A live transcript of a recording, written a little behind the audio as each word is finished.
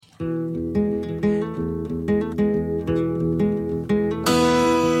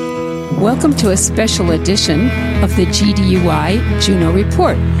Welcome to a special edition of the GDUI Juno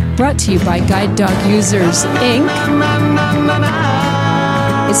Report, brought to you by Guide Dog Users, Inc.,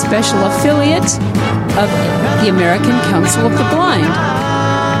 a special affiliate of the American Council of the Blind.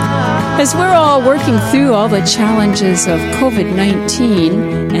 As we're all working through all the challenges of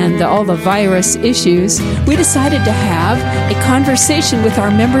COVID-19 and all the virus issues, we decided to have a conversation with our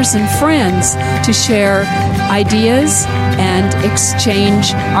members and friends to share ideas and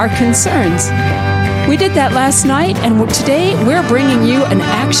exchange our concerns. We did that last night, and today we're bringing you an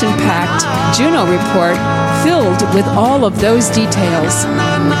action-packed Juno Report filled with all of those details.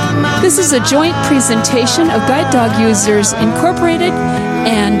 This is a joint presentation of Guide Dog Users Incorporated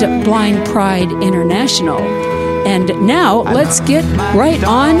and Blind Pride International. And now let's get right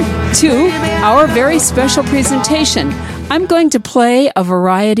on to our very special presentation. I'm going to play a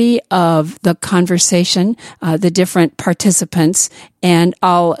variety of the conversation, the different participants, and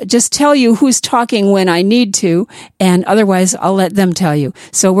I'll just tell you who's talking when I need to, and otherwise I'll let them tell you.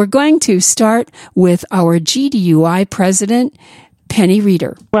 So we're going to start with our GDUI president, Penny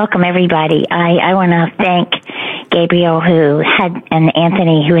Reeder. Welcome, everybody. I want to thank Gabriel and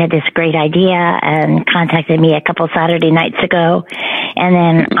Anthony, who had this great idea and contacted me a couple Saturday nights ago. And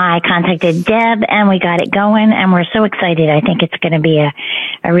then I contacted Deb, and we got it going, and we're so excited. I think it's going to be a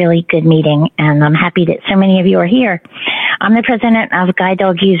really good meeting, and I'm happy that so many of you are here. I'm the president of Guide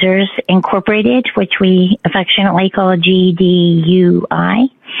Dog Users Incorporated, which we affectionately call GDUI.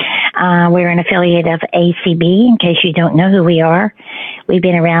 We're an affiliate of ACB, in case you don't know who we are. We've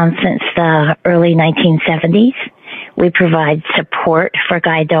been around since the early 1970s. We provide support for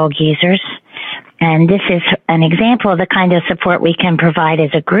guide dog users. And this is an example of the kind of support we can provide as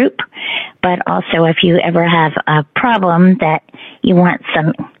a group. But also, if you ever have a problem that you want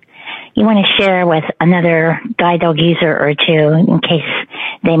to share with another guide dog user or two, in case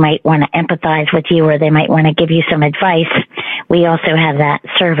they might want to empathize with you or they might want to give you some advice, we also have that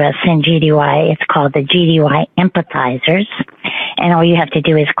service in GDUI. It's called the GDUI Empathizers. And all you have to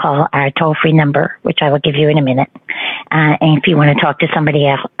do is call our toll-free number, which I will give you in a minute. And if you want to talk to somebody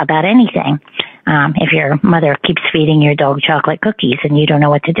else about anything, if your mother keeps feeding your dog chocolate cookies and you don't know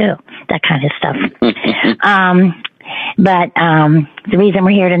what to do, that kind of stuff. But the reason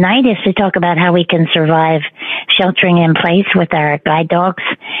we're here tonight is to talk about how we can survive sheltering in place with our guide dogs,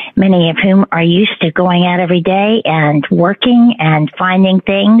 many of whom are used to going out every day and working and finding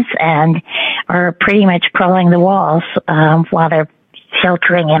things and are pretty much crawling the walls while they're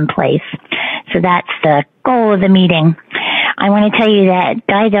sheltering in place. So that's the goal of the meeting. I want to tell you that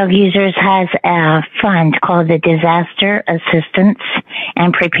Guide Dog Users has a fund called the Disaster Assistance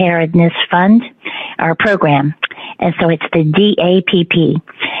and Preparedness Fund, our program. And so it's the DAPP,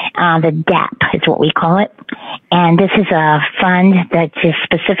 the DAP is what we call it. And this is a fund that is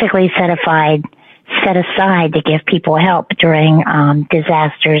specifically set aside to give people help during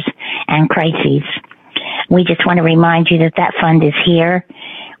disasters and crises. We just want to remind you that fund is here.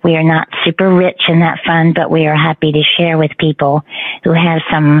 We are not super rich in that fund, but we are happy to share with people who have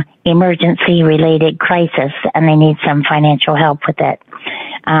some emergency-related crisis and they need some financial help with it.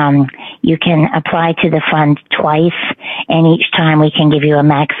 You can apply to the fund twice, and each time we can give you a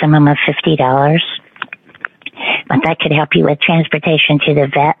maximum of $50. But that could help you with transportation to the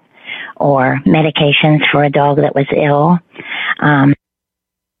vet or medications for a dog that was ill. And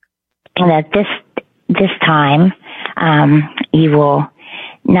at this time, you will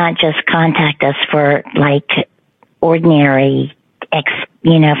not just contact us for like ordinary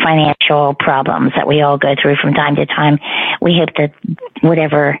financial problems that we all go through from time to time. We hope that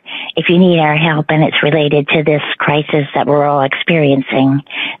if you need our help and it's related to this crisis that we're all experiencing,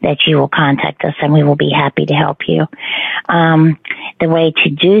 that you will contact us and we will be happy to help you. The way to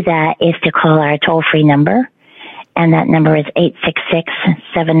do that is to call our toll-free number, and that number is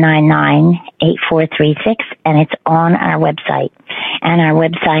 866-799-8436, and it's on our website. And our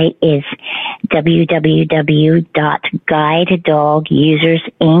website is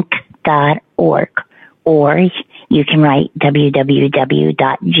www.guidedogusersinc.org, or you can write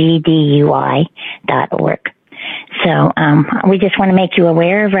www.gdui.org. So we just want to make you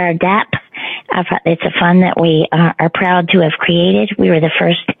aware of our DAP. It's a fund that we are proud to have created. We were the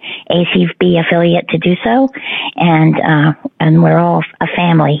first ACB affiliate to do so, and we're all a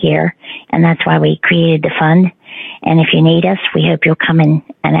family here, and that's why we created the fund. And if you need us, we hope you'll come in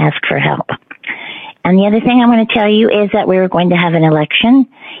and ask for help. And the other thing I want to tell you is that we're going to have an election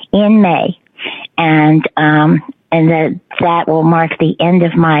in May, and and that will mark the end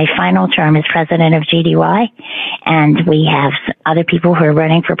of my final term as president of GDY. And we have other people who are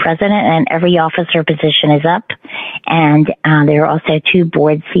running for president, and every officer position is up. And there are also 2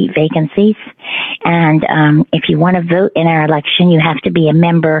 board seat vacancies. And if you want to vote in our election, you have to be a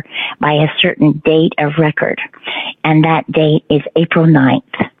member by a certain date of record. And that date is April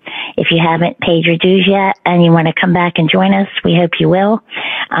 9th. If you haven't paid your dues yet and you want to come back and join us, we hope you will,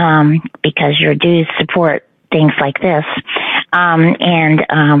 because your dues support things like this.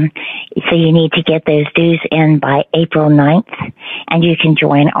 So you need to get those dues in by April 9th, and you can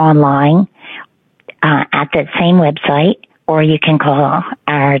join online at that same website, or you can call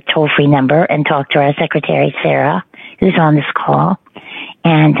our toll-free number and talk to our secretary, Sarah, who's on this call,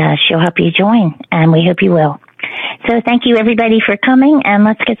 and she'll help you join, and we hope you will. So thank you, everybody, for coming, and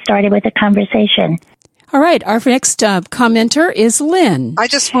let's get started with the conversation. All right, our next commenter is Lynn. I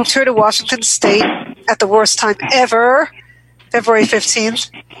just moved here to Washington State at the worst time ever, February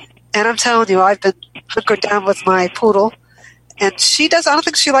 15th. And I'm telling you, I've been hunkered down with my poodle. And I don't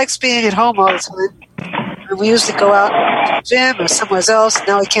think she likes being at home all the time. And we usually go out to the gym or somewhere else. And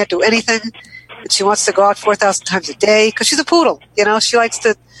now we can't do anything. And she wants to go out 4,000 times a day because she's a poodle. You know, she likes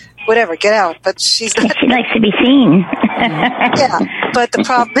to, whatever, get out. But she's not. She likes to be seen. Yeah. But the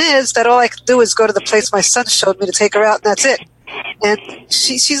problem is that all I can do is go to the place my son showed me to take her out, and that's it. And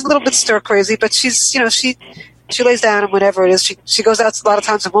she's a little bit stir crazy, but she's, you know, she lays down and whatever it is. She goes out a lot of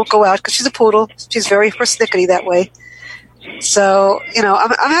times and won't go out because she's a poodle. She's very persnickety that way. So, you know,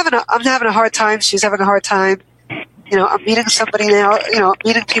 I'm having a hard time. She's having a hard time. You know, I'm meeting somebody now. You know,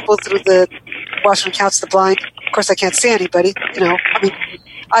 meeting people through the Washington Council of the Blind. Of course, I can't see anybody. You know, I mean,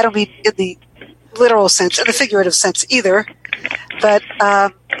 I don't mean in the literal sense, in the figurative sense either. But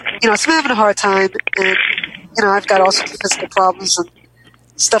you know, so I'm having a hard time, and you know, I've got all sorts of physical problems and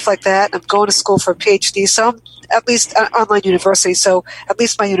stuff like that. I'm going to school for a PhD, so I'm at least online university. So at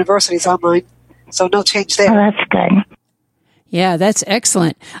least my university is online. So no change there. Oh, that's good. Yeah, that's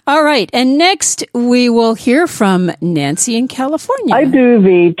excellent. All right. And next we will hear from Nancy in California. I do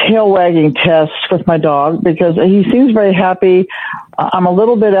the tail wagging test with my dog because he seems very happy. I'm a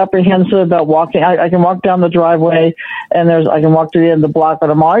little bit apprehensive about walking. I can walk down the driveway and I can walk to the end of the block, but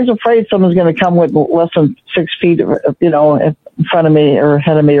I'm always afraid someone's going to come with less than 6 feet, you know, in front of me or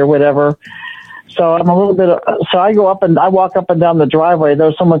ahead of me or whatever. So I'm a little bit, so I walk up and down the driveway,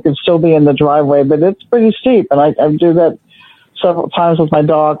 though someone could still be in the driveway, but it's pretty steep. And I do that several times with my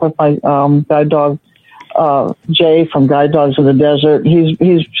dog, with my guide dog, Jay from Guide Dogs in the Desert. He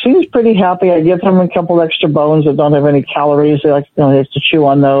seems pretty happy. I give him a couple extra bones that don't have any calories. He likes, you know, he has to chew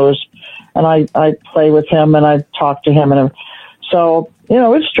on those. And I play with him and I talk to him. And so, you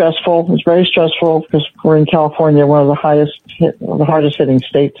know, it's stressful. It's very stressful because we're in California, one of the hardest hitting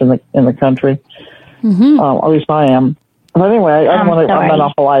states in the country. Mm-hmm. At least I am. But anyway, I don't want to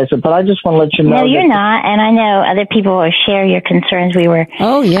monopolize it, but I just want to let you know. No, you're not. And I know other people will share your concerns. I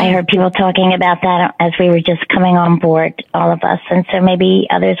heard people talking about that as we were just coming on board, all of us. And so maybe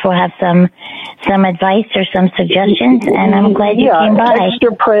others will have some advice or some suggestions. And I'm glad you came by.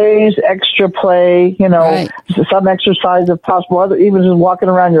 Extra praise, extra play, you know, right. Some exercise if possible. Even just walking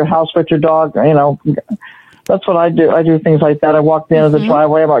around your house with your dog, you know. That's what I do. I do things like that. I walk the end of the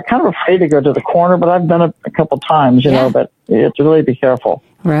driveway. I'm kind of afraid to go to the corner, but I've done it a couple times, you know, but you have to really be careful.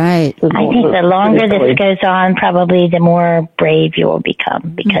 Right. I think the longer this goes on, probably the more brave you will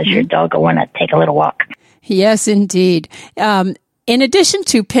become because your dog will want to take a little walk. Yes, indeed. In addition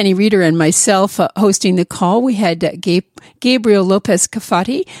to Penny Reeder and myself hosting the call, we had Gabriel Lopez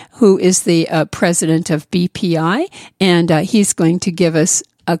Cafati, who is the president of BPI, and he's going to give us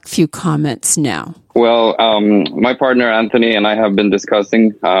a few comments now. Well, my partner Anthony and I have been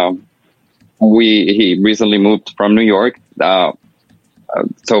discussing. He recently moved from New York, so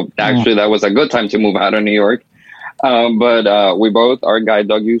actually that was a good time to move out of New York. But we both are guide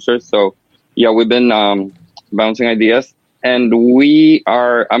dog users, so yeah, we've been bouncing ideas, and we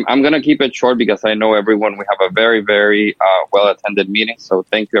are. I'm gonna keep it short because I know everyone. We have a very, very well attended meeting, so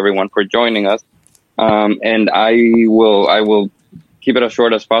thank you everyone for joining us. And I will keep it as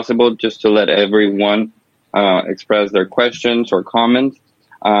short as possible just to let everyone express their questions or comments.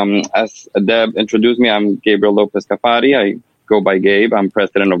 As Deb introduced me, I'm Gabriel Lopez Cafati. I go by Gabe. I'm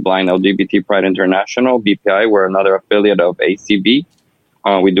president of Blind LGBT Pride International, BPI. We're another affiliate of ACB.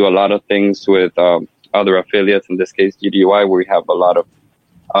 We do a lot of things with other affiliates, in this case GDY, where we have a lot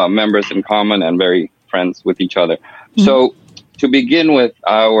of members in common and very friends with each other. Mm-hmm. So to begin with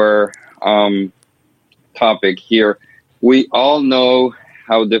our topic here, we all know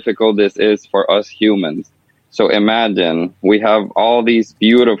how difficult this is for us humans. So imagine we have all these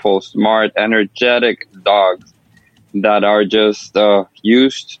beautiful, smart, energetic dogs, that are just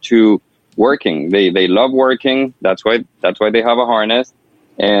used to working. They love working. That's why they have a harness,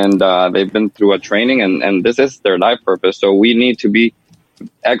 and they've been through a training, and this is their life purpose. So we need to be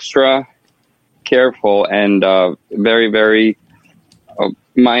extra careful and very, very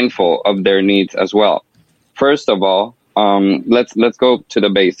mindful of their needs as well. First of all, let's go to the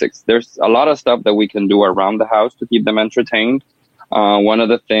basics. There's a lot of stuff that we can do around the house to keep them entertained. One of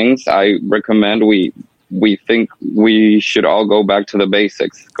the things I recommend, we think we should all go back to the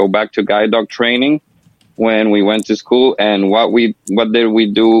basics, go back to guide dog training when we went to school. And what did we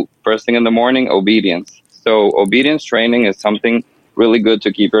do first thing in the morning? Obedience. So obedience training is something really good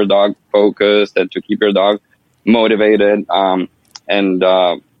to keep your dog focused and to keep your dog motivated, and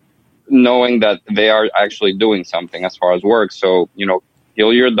knowing that they are actually doing something as far as work. So,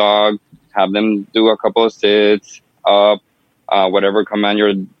 heel your dog, have them do a couple of sits, up, whatever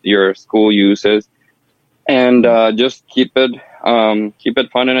command your school uses, and just keep it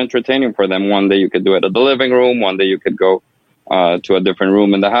fun and entertaining for them. One day you could do it at the living room. One day you could go to a different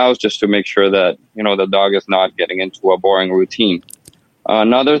room in the house, just to make sure that the dog is not getting into a boring routine.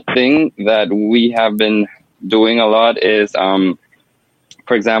 Another thing that we have been doing a lot is,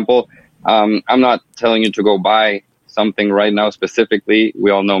 for example, I'm not telling you to go buy something right now specifically.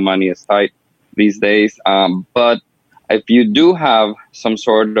 We all know money is tight these days, but if you do have some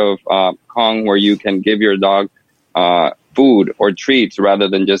sort of Kong where you can give your dog food or treats rather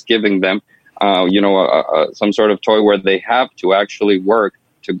than just giving them, some sort of toy where they have to actually work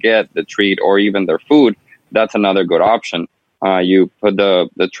to get the treat or even their food, that's another good option. You put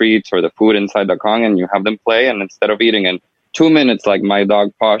the treats or the food inside the Kong and you have them play, and instead of eating in 2 minutes like my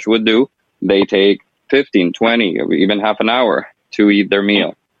dog Posh would do, they take 15, 20, or even half an hour to eat their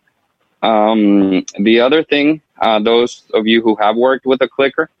meal. The other thing, those of you who have worked with a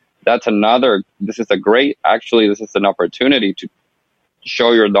clicker, this is an opportunity to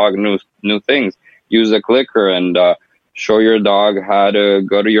show your dog new things. Use a clicker and show your dog how to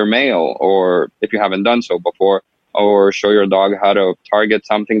go to your mail, or if you haven't done so before, or show your dog how to target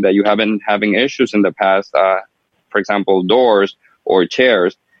something that you have been having issues in the past, for example, doors or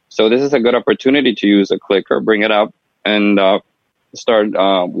chairs. So this is a good opportunity to use a clicker, bring it up, and start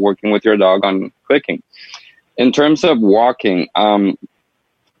working with your dog on clicking. In terms of walking,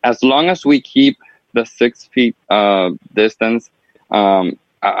 as long as we keep the 6 feet distance,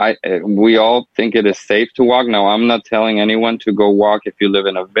 we all think it is safe to walk. Now, I'm not telling anyone to go walk if you live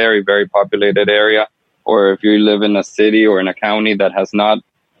in a very, very populated area, or if you live in a city or in a county that has not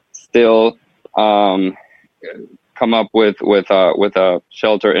still come up with a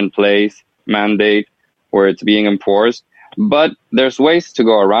shelter in place mandate where it's being enforced. But there's ways to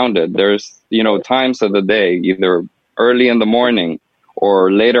go around it. There's times of the day, either early in the morning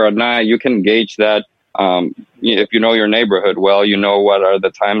or later at night. You can gauge that. If you know your neighborhood well, you know what are the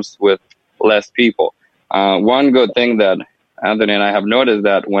times with less people. One good thing that Anthony and I have noticed,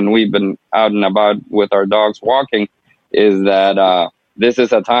 that when we've been out and about with our dogs walking, is that this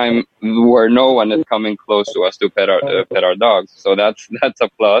is a time where no one is coming close to us to pet our dogs. So that's a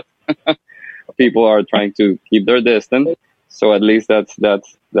plus. People are trying to keep their distance, so at least that's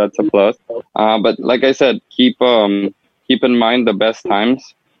a plus. But like I said, keep in mind the best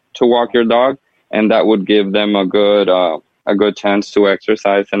times to walk your dog, and that would give them a good chance to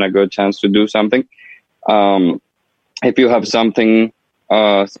exercise and a good chance to do something. If you have something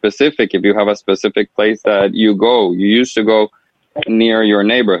specific, if you have a specific place that you used to go near your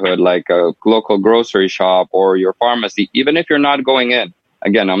neighborhood, like a local grocery shop or your pharmacy, even if you're not going in.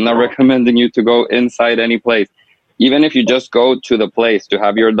 Again, I'm not recommending you to go inside any place. Even if you just go to the place, to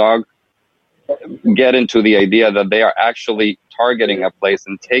have your dog get into the idea that they are actually targeting a place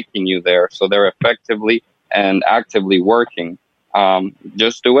and taking you there, so they're effectively and actively working.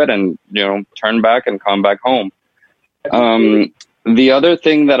 Just do it and turn back and come back home. The other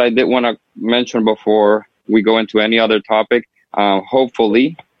thing that I did want to mention before we go into any other topic,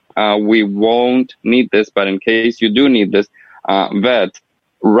 hopefully we won't need this, but in case you do need this, vet.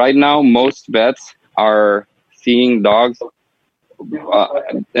 Right now, most vets are seeing dogs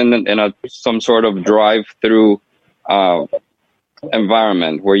in some sort of drive-through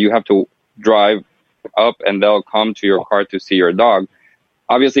environment where you have to drive up and they'll come to your car to see your dog.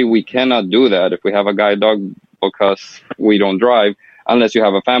 Obviously, we cannot do that if we have a guide dog because we don't drive, unless you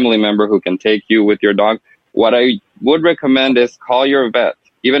have a family member who can take you with your dog. What I would recommend is call your vet,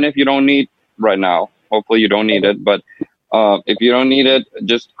 even if you don't need right now. Hopefully you don't need it, but if you don't need it,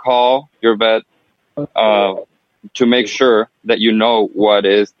 just call your vet to make sure that you know what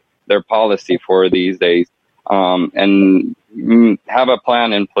is their policy for these days, and have a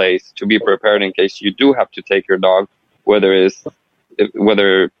plan in place to be prepared in case you do have to take your dog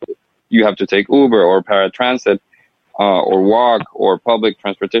whether you have to take Uber or paratransit, or walk or public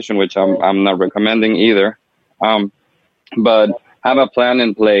transportation, which I'm not recommending either. But have a plan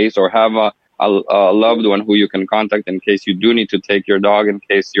in place, or have a loved one who you can contact in case you do need to take your dog, in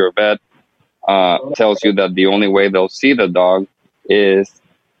case your vet tells you that the only way they'll see the dog is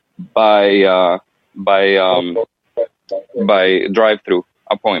by drive-through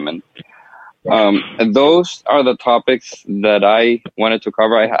appointment. And those are the topics that I wanted to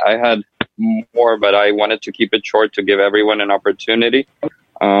cover. I had more, but I wanted to keep it short to give everyone an opportunity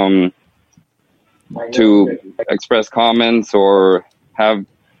to express comments or have,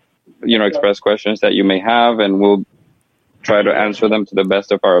 express questions that you may have, and we'll try to answer them to the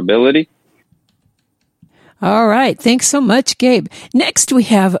best of our ability. All right. Thanks so much, Gabe. Next, we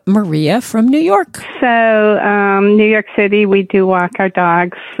have Maria from New York. So, New York City, we do walk our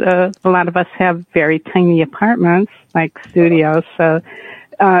dogs. A lot of us have very tiny apartments, like studios, so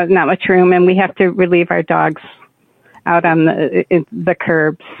not much room, and we have to relieve our dogs out on the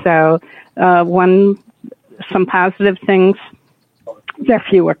curbs. So, some positive things, there are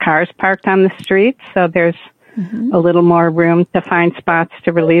fewer cars parked on the streets, so there's a little more room to find spots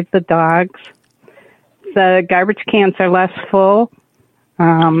to relieve the dogs. The garbage cans are less full.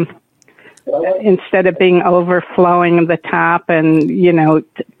 Instead of being overflowing the top and,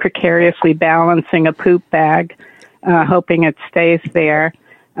 precariously balancing a poop bag, hoping it stays there,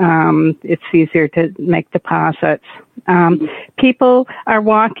 it's easier to make deposits. People are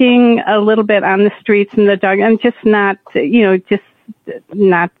walking a little bit on the streets and the dog, and just not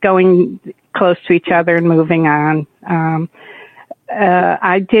going close to each other and moving on.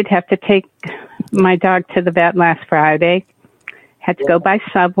 I did have to take my dog to the vet last Friday. Had to go by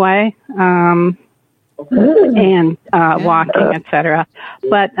Subway and walking, etc.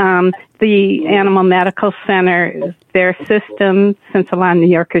 But the Animal Medical Center, their system, since a lot of New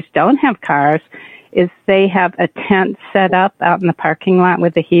Yorkers don't have cars, is they have a tent set up out in the parking lot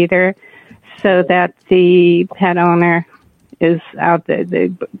with a heater, so that the pet owner is out there,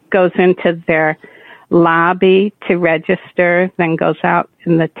 goes into their lobby to register, then goes out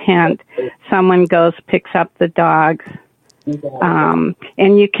in the tent. Someone goes, picks up the dogs, and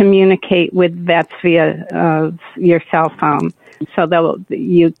you communicate with vets via your cell phone. So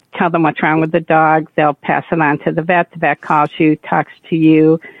you tell them what's wrong with the dog, they'll pass it on to the vet calls you, talks to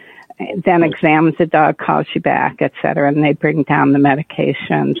you, then examines the dog, calls you back, etc., and they bring down the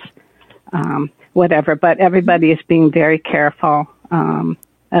medications, whatever. But everybody is being very careful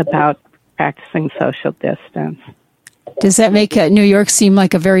about practicing social distance. Does that make New York seem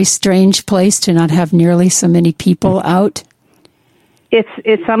like a very strange place to not have nearly so many people out?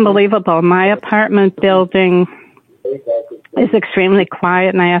 It's unbelievable. My apartment building is extremely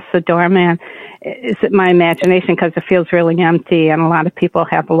quiet, and I asked the doorman, is it my imagination, because it feels really empty, and a lot of people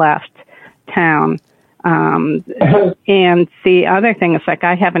have left town. And the other thing is,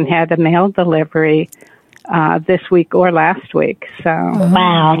 I haven't had a mail delivery this week or last week. So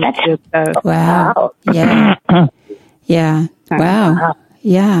wow, wow, yeah, yeah, wow,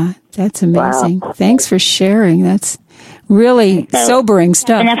 yeah, that's amazing. Wow. Thanks for sharing. That's really sobering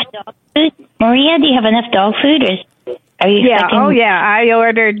stuff. Enough dog food, Maria? Do you have enough dog food, or are you? Yeah, I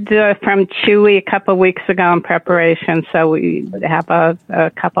ordered from Chewy a couple of weeks ago in preparation, so we have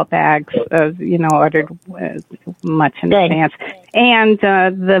a couple bags, ordered much in advance. And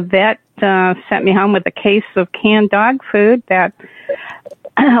the vet sent me home with a case of canned dog food that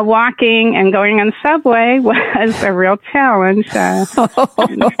walking and going on the subway was a real challenge.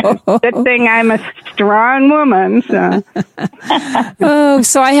 Good thing I'm a strong woman. So.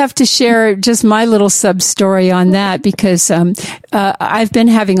 So I have to share just my little sub-story on that, because I've been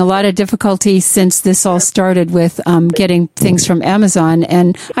having a lot of difficulty since this all started with getting things from Amazon,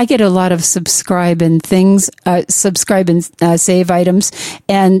 and I get a lot of subscribe and save items,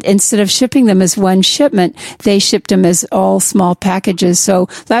 and instead of shipping them as one shipment, they shipped them as all small packages. So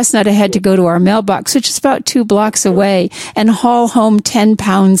last night I had to go to our mailbox, which is about 2 blocks away, and haul home 10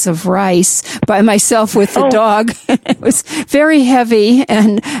 pounds of rice by myself with the dog. It was very heavy,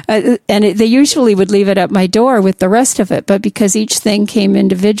 and they usually would leave it at my door with the rest of it, but because each thing came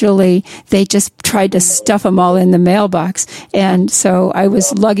individually, they just tried to stuff them all in the mailbox. And so I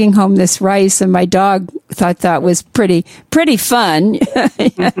was lugging home this rice, and my dog thought that was pretty fun.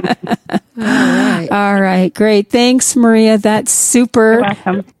 All right, great. Thanks, Maria. That's super. You're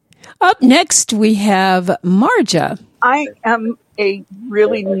welcome. Up next, we have Marja. I am a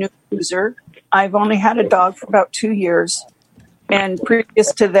really new user. I've only had a dog for about 2 years. And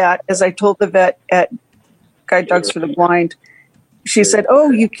previous to that, as I told the vet at Guide Dogs for the Blind, she said,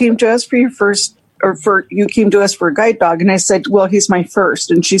 "Oh, you came to us for your first you came to us for a guide dog. And I said, well, he's my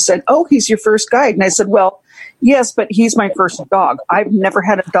first. And she said, oh, he's your first guide. And I said, well, yes, but he's my first dog. I've never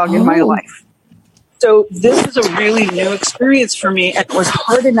had a dog in my life. So this is a really new experience for me. And it was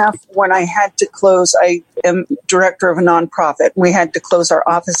hard enough when I had to close. I am director of a nonprofit. We had to close our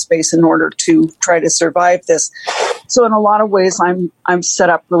office space in order to try to survive this. So in a lot of ways, I'm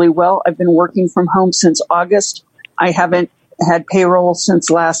set up really well. I've been working from home since August. I haven't had payroll since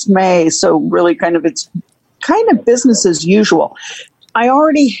last May. So really it's kind of business as usual. I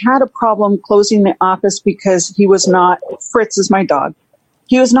already had a problem closing the office because Fritz is my dog.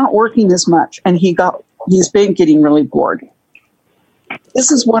 He was not working as much, and he's been getting really bored. This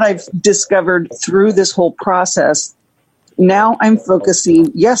is what I've discovered through this whole process. Now I'm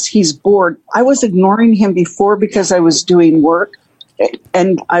focusing, yes, he's bored. I was ignoring him before because I was doing work,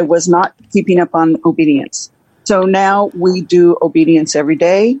 and I was not keeping up on obedience. So now we do obedience every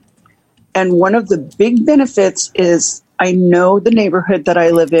day. And one of the big benefits is I know the neighborhood that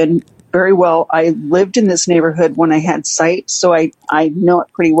I live in very well. I lived in this neighborhood when I had sight, so I know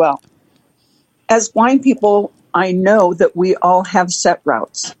it pretty well. As blind people, I know that we all have set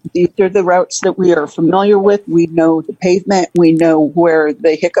routes. These are the routes that we are familiar with. We know the pavement. We know where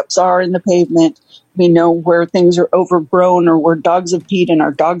the hiccups are in the pavement. We know where things are overgrown or where dogs have peed and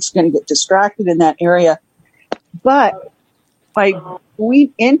our dog's going to get distracted in that area. But by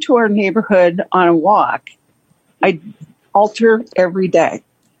going into our neighborhood on a walk, I alter every day.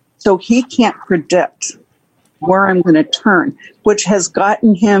 So he can't predict where I'm going to turn, which has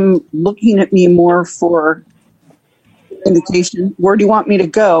gotten him looking at me more for indication. Where do you want me to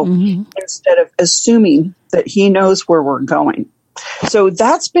go? Mm-hmm. Instead of assuming that he knows where we're going. So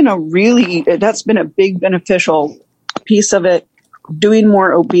that's been a big beneficial piece of it. Doing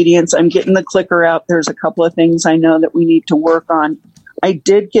more obedience. I'm getting the clicker out. There's a couple of things I know that we need to work on. I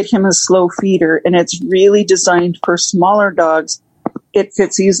did get him a slow feeder, and it's really designed for smaller dogs. It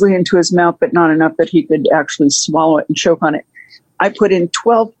fits easily into his mouth, but not enough that he could actually swallow it and choke on it. I put in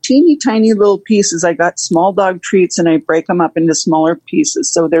 12 teeny tiny little pieces. I got small dog treats, and I break them up into smaller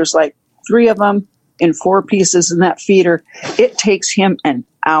pieces. So there's like 3 of them in 4 pieces in that feeder. It takes him an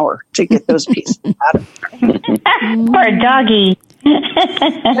hour to get those pieces out of there. Poor doggy.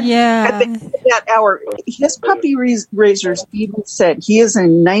 Yeah. That hour, his puppy raisers even said he is a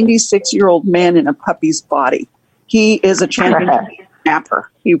 96-year-old man in a puppy's body. He is a champion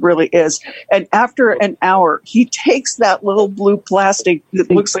snapper. He really is. And after an hour, he takes that little blue plastic that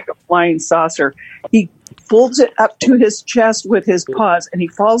looks like a flying saucer. He folds it up to his chest with his paws, and he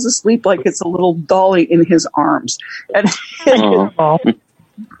falls asleep like it's a little dolly in his arms. And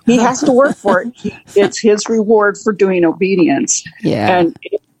he has to work for it. It's his reward for doing obedience. Yeah. And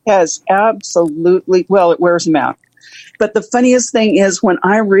it has absolutely, it wears him out. But the funniest thing is when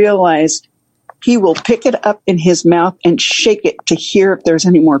I realized he will pick it up in his mouth and shake it to hear if there's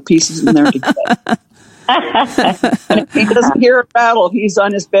any more pieces in there to get. And if he doesn't hear a rattle, he's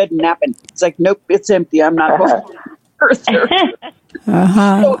on his bed napping. It's like, nope, it's empty. I'm not going further.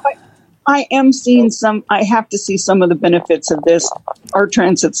 So I am seeing I have to see some of the benefits of this. Our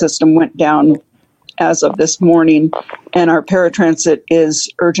transit system went down as of this morning, and our paratransit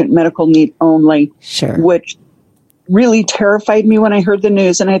is urgent medical need only, which really terrified me when I heard the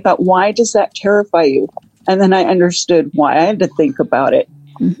news. And I thought, why does that terrify you? And then I understood why. I had to think about it.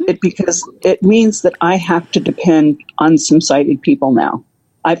 Mm-hmm. Because it means that I have to depend on some sighted people now.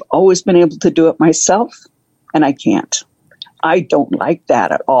 I've always been able to do it myself, and I can't. I don't like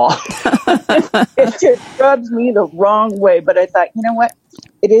that at all. It just rubs me the wrong way. But I thought, you know what?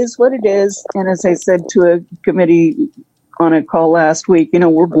 It is what it is. And as I said to a committee on a call last week,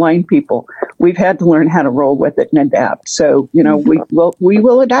 we're blind people. We've had to learn how to roll with it and adapt. So, we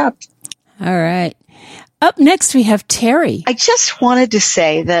will adapt. All right. Up next, we have Terry. I just wanted to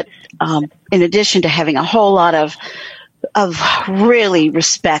say that in addition to having a whole lot of really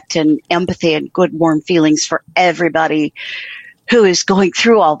respect and empathy and good, warm feelings for everybody who is going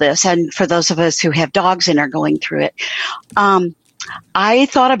through all this, and for those of us who have dogs and are going through it, I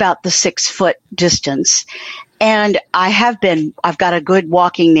thought about the 6-foot distance. And I've got a good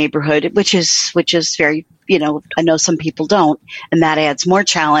walking neighborhood, which is very, I know some people don't, and that adds more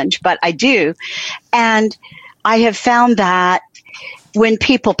challenge, but I do. And I have found that when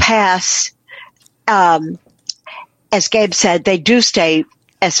people pass, as Gabe said, they do stay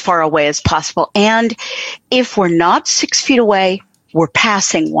as far away as possible. And if we're not 6 feet away, we're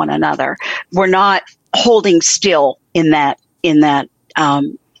passing one another. We're not holding still in that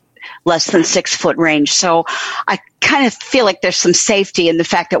less than 6 foot range. So I kind of feel like there's some safety in the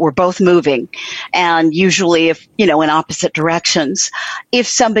fact that we're both moving, and usually if, in opposite directions. If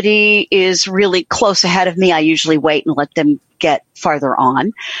somebody is really close ahead of me, I usually wait and let them get farther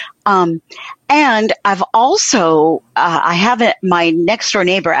on. And I've also, my next door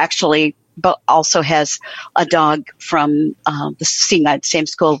neighbor actually also has a dog from the same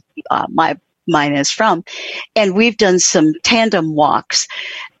school mine is from, and we've done some tandem walks.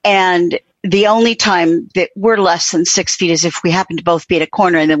 And the only time that we're less than 6 feet is if we happen to both be at a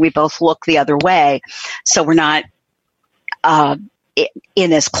corner and then we both look the other way, so we're not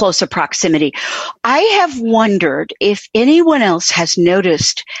in as close a proximity. I have wondered if anyone else has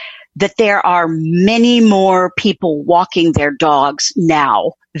noticed that there are many more people walking their dogs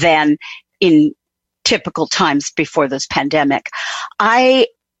now than in typical times before this pandemic.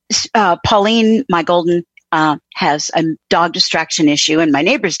 Pauline, my golden, has a dog distraction issue, and my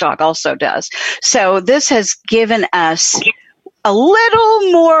neighbor's dog also does. So this has given us a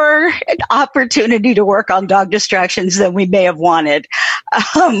little more opportunity to work on dog distractions than we may have wanted.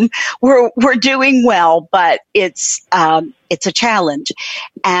 We're doing well, but it's a challenge.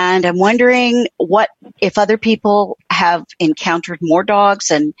 And I'm wondering if other people have encountered more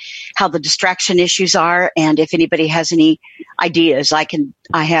dogs and how the distraction issues are, and if anybody has any ideas. I've been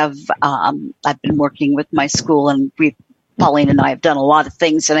working with my school, and Pauline and I have done a lot of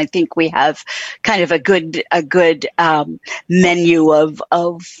things, and I think we have kind of a good menu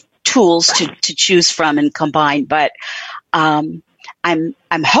of tools to choose from and combine. But I'm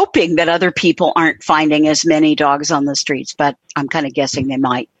hoping that other people aren't finding as many dogs on the streets, but I'm kind of guessing they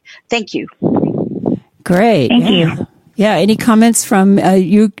might. Thank you. Great. Thank you. Yeah. Any comments from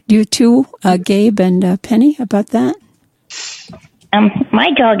you two, Gabe and Penny, about that?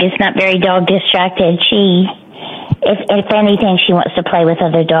 My dog is not very dog distracted. She, if anything, she wants to play with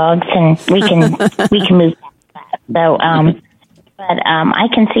other dogs, and we can move past that. So, but I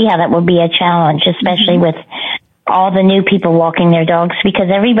can see how that would be a challenge, especially with all the new people walking their dogs, because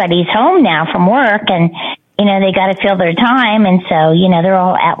everybody's home now from work, and they got to fill their time, and so they're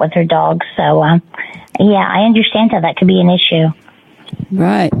all out with their dogs. So, yeah, I understand how that could be an issue.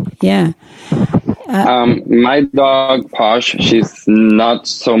 Right. Yeah. My dog, Posh, she's not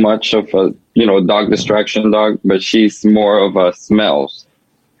so much of a, dog distraction dog, but she's more of a smells.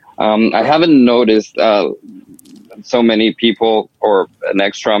 I haven't noticed so many people or an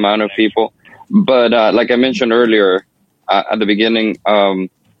extra amount of people, but like I mentioned earlier at the beginning,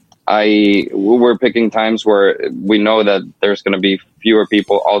 we're picking times where we know that there's going to be fewer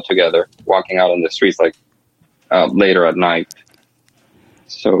people altogether walking out on the streets, like later at night.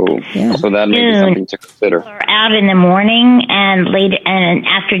 So that may be something to consider. Or out in the morning and late and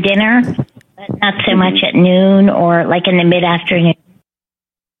after dinner, but not so much at noon or like in the mid-afternoon.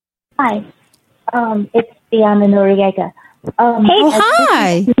 Hi, it's Diana Noriega.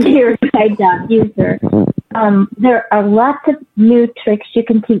 Hi. Your guide dog user. There are lots of new tricks you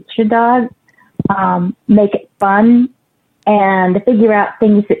can teach your dog. Make it fun and figure out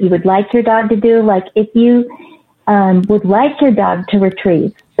things that you would like your dog to do. Like if you would like your dog to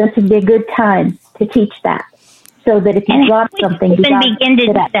retrieve, this would be a good time to teach that. So that if you drop something, you can begin to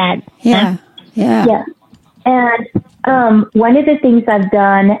do that. Yeah. And one of the things I've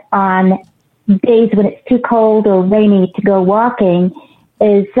done on days when it's too cold or rainy to go walking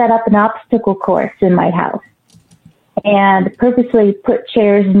is set up an obstacle course in my house and purposely put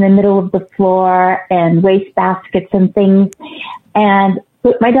chairs in the middle of the floor and waste baskets and things, and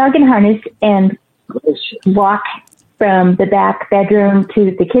put my dog in harness and walk from the back bedroom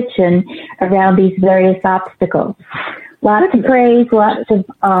to the kitchen around these various obstacles. Lots of praise, lots of,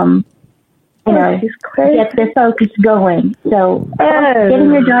 get the focus going. So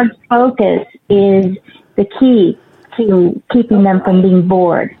getting your dog's focus is the key to keeping them from being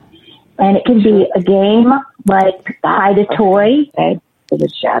bored. And it can be a game like hide a toy and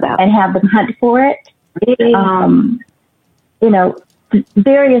have them hunt for it.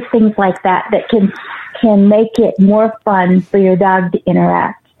 Various things like that can make it more fun for your dog to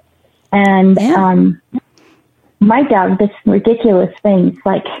interact. And my dog does ridiculous things,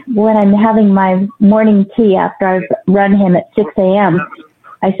 like when I'm having my morning tea after I've run him at 6 a.m.,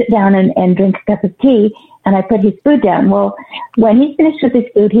 I sit down and drink a cup of tea, and I put his food down. Well, when he's finished with his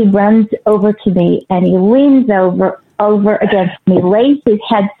food, he runs over to me, and he leans over against me, lays his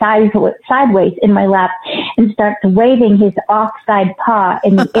head sideways in my lap, and starts waving his offside paw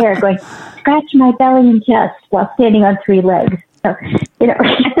in the air, going, scratch my belly and chest, while standing on 3 legs. So,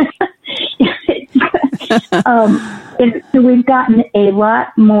 so we've gotten a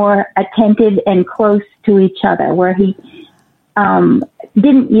lot more attentive and close to each other, where he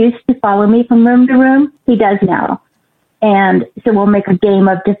didn't used to follow me from room to room. He does now. And so we'll make a game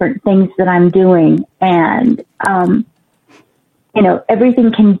of different things that I'm doing. And,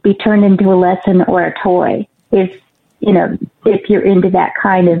 everything can be turned into a lesson or a toy if you're into that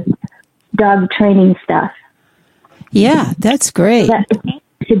kind of dog training stuff. Yeah, that's great. That's a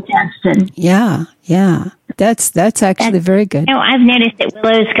suggestion. Yeah. That's actually very good. I've noticed that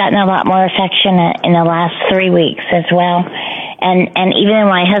Willow's gotten a lot more affectionate in the last 3 weeks as well. And even though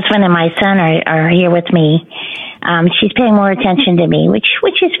my husband and my son are here with me, she's paying more attention to me,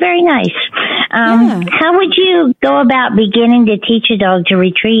 which is very nice. How would you go about beginning to teach a dog to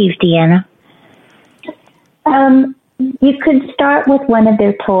retrieve, Deanna? You could start with one of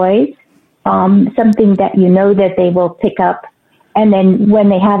their toys, something that you know that they will pick up, and then when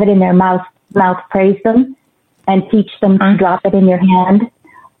they have it in their mouth praise them and teach them to drop it in your hand.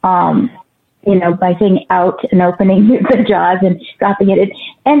 By saying out and opening the jaws and dropping it in,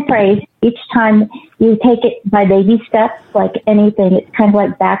 and praise. Each time you take it by baby steps, like anything, it's kind of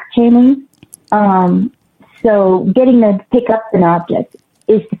like back chaining. So getting them to pick up an object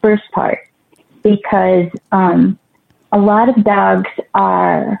is the first part, because a lot of dogs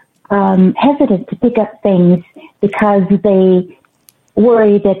are hesitant to pick up things because they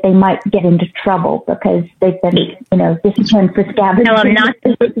worry that they might get into trouble because they've been, disciplined for scavenging. No, I'm not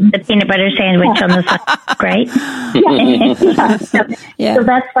the peanut butter sandwich on the side, right? So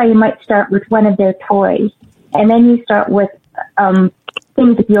that's why you might start with one of their toys. And then you start with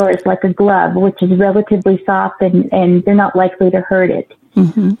things of yours, like a glove, which is relatively soft and they're not likely to hurt it.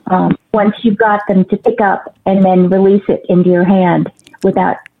 Mm-hmm. Once you've got them to pick up and then release it into your hand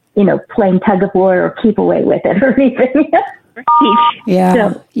without, playing tug of war or keep away with it or anything.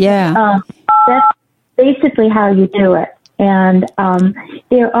 That's basically how you do it. And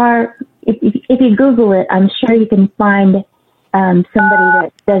there are, if you Google it, I'm sure you can find somebody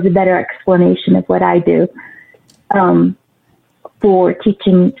that does a better explanation of what I do for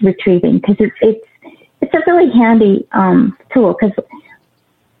teaching retrieving, because it's a really handy tool. Because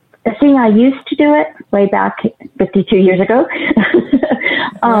seeing I used to do it way back 52 years ago,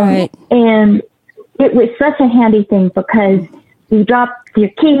 and it was such a handy thing because you dropped your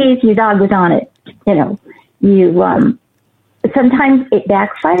keys, your dog was on it. Sometimes it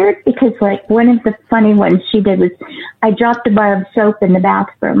backfired because, like, one of the funny ones she did was I dropped a bar of soap in the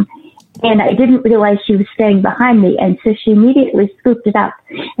bathroom and I didn't realize she was staying behind me. And so she immediately scooped it up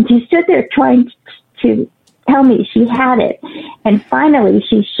and she stood there trying to tell me she had it. And finally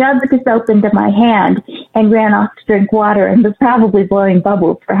she shoved the soap into my hand and ran off to drink water and was probably blowing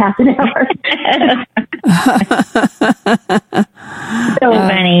bubbles for half an hour. So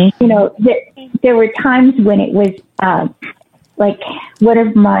funny. There were times when it was, like one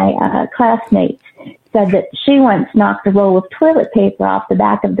of my classmates said that she once knocked a roll of toilet paper off the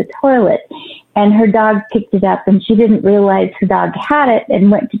back of the toilet and her dog picked it up and she didn't realize her dog had it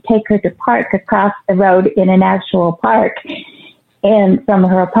and went to take her to park across the road in an actual park and from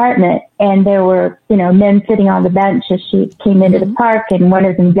her apartment. And there were, men sitting on the bench as she came into the park and one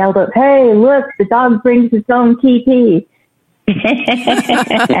of them yelled out, "Hey, look, the dog brings its own TP."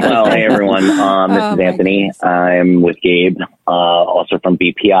 Well, hey everyone, this is Anthony. I'm with Gabe, also from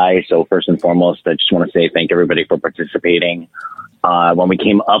BPI. So first and foremost, I just want to say thank everybody for participating. When we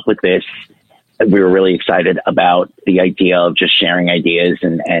came up with this, we were really excited about the idea of just sharing ideas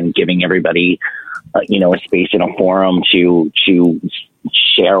and giving everybody, a space and a forum to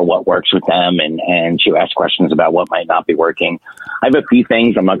share what works with them and to ask questions about what might not be working. I have a few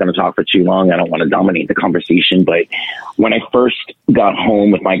things. I'm not going to talk for too long. I don't want to dominate the conversation, but when I first got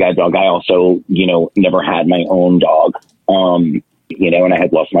home with my guide dog, I also, never had my own dog, and I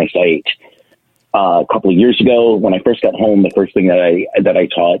had lost my sight a couple of years ago. When I first got home, the first thing that I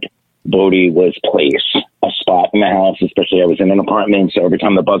taught Bodhi was place, a spot in the house, especially I was in an apartment. So every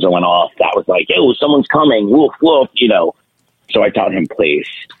time the buzzer went off, that was like, "Yo, someone's coming, woof, woof," So I taught him place.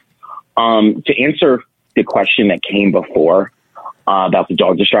 To answer the question that came before about the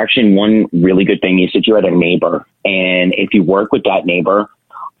dog distraction, one really good thing is that you had a neighbor. And if you work with that neighbor,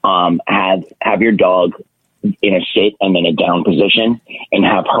 have your dog in a sit and then a down position and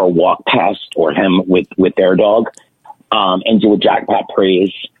have her walk past or him with their dog and do a jackpot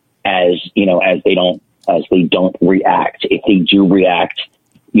praise as they don't react. If they do react,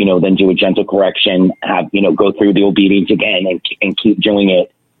 then do a gentle correction, go through the obedience again and keep doing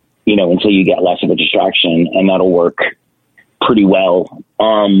it, until you get less of a distraction, and that'll work pretty well.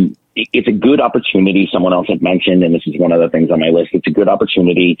 It's a good opportunity. Someone else had mentioned, and this is one of the things on my list, it's a good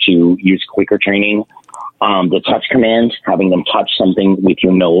opportunity to use clicker training. The touch command, having them touch something with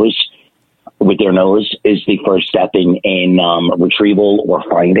your nose, with their nose is the first step in retrieval or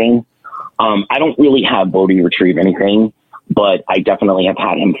finding. I don't really have Bodhi retrieve anything, but I definitely have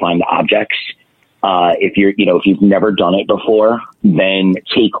had him find objects. If you've never done it before, then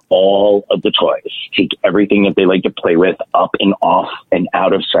take all of the toys, take everything that they like to play with up and off and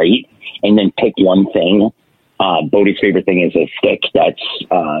out of sight, and then pick one thing. Bodhi's favorite thing is a stick that's,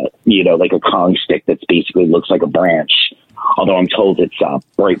 like a Kong stick that's basically looks like a branch. Although I'm told it's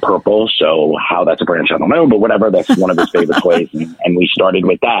bright purple, so how that's a branch, I don't know. But whatever, that's one of his favorite toys, and we started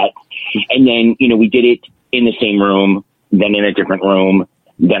with that. And then, we did it in the same room, then in a different room,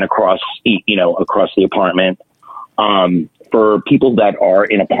 then across the apartment. For people that are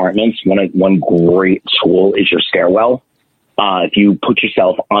in apartments, one great tool is your stairwell. If you put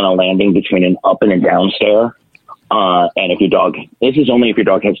yourself on a landing between an up and a down stair, and this is only if your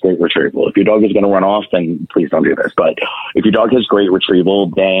dog has great retrieval. If your dog is going to run off, then please don't do this. But if your dog has great retrieval,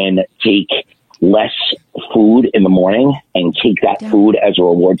 then take less food in the morning and take that food as a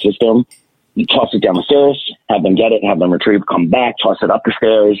reward system. You toss it down the stairs, have them get it, have them retrieve, come back, toss it up the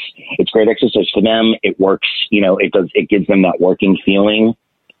stairs. It's great exercise for them. It works, it gives them that working feeling.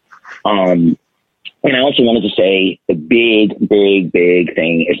 And I also wanted to say the big, big, big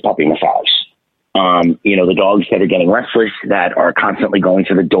thing is puppy massage. The dogs that are getting restless, that are constantly going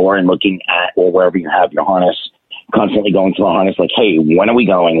to the door and looking at, or wherever you have your harness, constantly going to the harness like, hey, when are we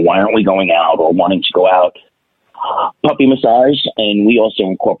going? Why aren't we going out, or wanting to go out? Puppy massage. And we also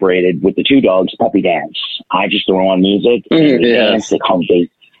incorporated with the two dogs, puppy dance. I just throw on music and dance. They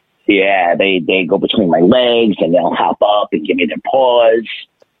go between my legs and they'll hop up and give me their paws.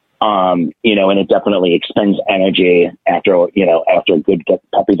 And it definitely expends energy after a good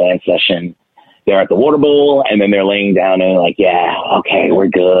puppy dance session. They're at the water bowl, and then they're laying down and like, yeah, okay, we're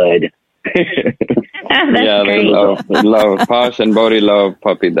good. Yeah, they love Posh and Bodhi love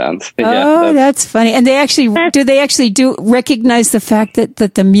puppy dance. That's funny. And do they actually recognize the fact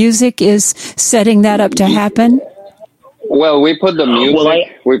that the music is setting that up to happen? Well, we put the music. Well,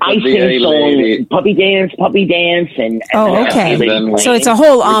 we put the A-Lady. Puppy dance, and okay. So it's a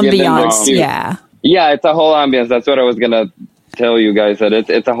whole ambiance. Yeah, it's a whole ambiance. That's what I was gonna tell you guys, that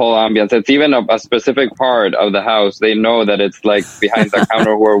it's a whole ambiance. It's even a specific part of the house. They know that it's like behind the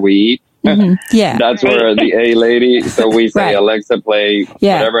counter where we eat. Mm-hmm. Yeah, that's where the A-Lady. So we say, Alexa, play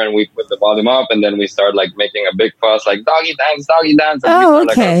whatever, and we put the volume up, and then we start like making a big fuss, like doggy dance, and we start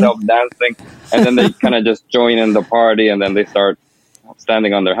like ourselves dancing, and then they kind of just join in the party, and then they start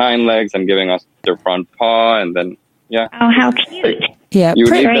standing on their hind legs and giving us their front paw, and then Oh, how cute. Yeah, you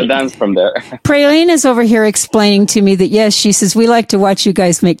need the dance from there. Praline is over here explaining to me that, yes, she says, we like to watch you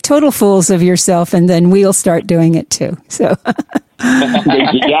guys make total fools of yourself, and then we'll start doing it too. So, that's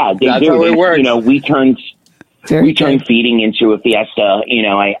how it works. We turn feeding into a fiesta.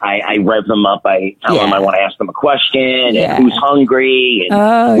 I rev them up. I tell them I want to ask them a question and who's hungry,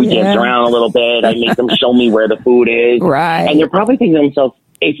 and we dance around a little bit. I make them show me where the food is. Right. And they're probably thinking to themselves,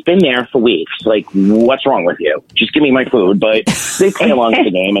 it's been there for weeks. Like, what's wrong with you? Just give me my food. But they play along to the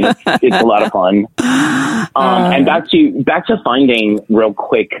game, and it's a lot of fun. And back to finding real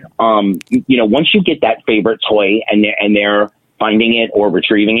quick. Once you get that favorite toy and they're finding it or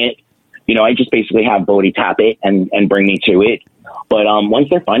retrieving it, I just basically have Bodhi tap it and bring me to it. But once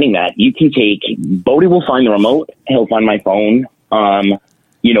they're finding that, you can Bodhi will find the remote. He'll find my phone.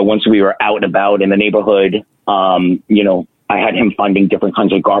 Once we were out and about in the neighborhood, I had him finding different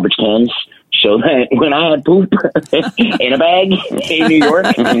kinds of garbage cans, so that when I had poop in a bag in New York,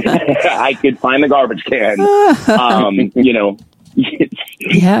 I could find the garbage can.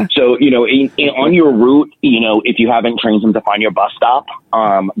 So, on your route, if you haven't trained him to find your bus stop,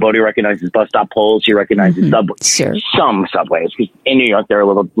 Bodhi recognizes bus stop poles. He recognizes some subways. In New York, they're a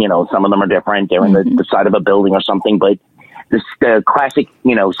little, some of them are different. They're in the side of a building or something, but the classic,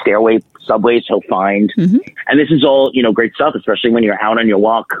 stairway subways he'll find. And this is all, great stuff, especially when you're out on your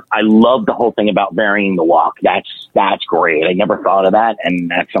walk. I love the whole thing about varying the walk. That's great. I never thought of that.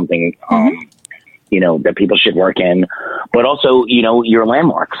 And that's something, that people should work in. But also, your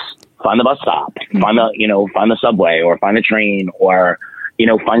landmarks. Find the bus stop, find the subway, or find the train, or,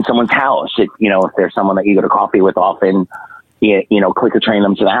 find someone's house. If there's someone that you go to coffee with often, click or train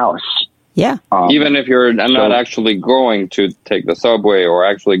them to the house. Yeah. Even if you're not actually going to take the subway or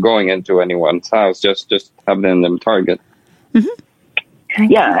actually going into anyone's house, just have them target.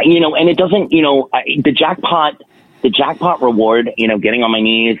 Yeah, and it doesn't, the jackpot reward, getting on my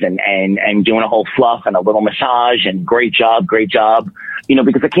knees and doing a whole fluff and a little massage and great job,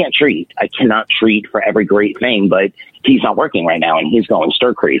 because I cannot treat for every great thing, but he's not working right now and he's going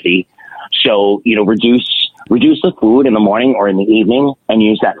stir crazy. So, reduce reduce the food in the morning or in the evening and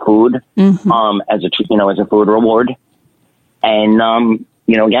use that food as a food reward. And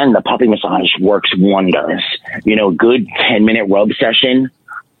again, the puppy massage works wonders. Good 10-minute rub session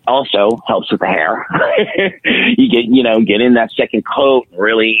also helps with the hair. You get in that second coat,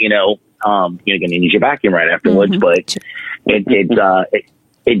 really, you're going to need your vacuum right afterwards, but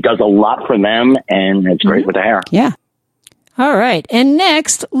it does a lot for them, and it's great with the hair. Yeah. All right. And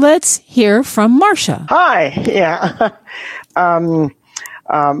next, let's hear from Marcia. Hi. Yeah.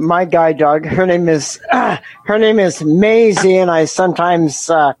 My guide dog, her name is Maisie, and I sometimes,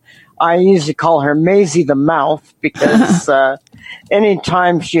 I usually call her Maisie the Mouth because,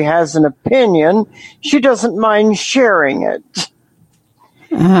 anytime she has an opinion, she doesn't mind sharing it.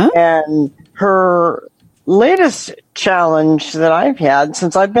 And her latest challenge that I've had,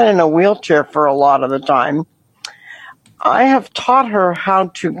 since I've been in a wheelchair for a lot of the time, I have taught her how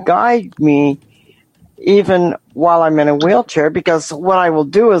to guide me even while I'm in a wheelchair, because what I will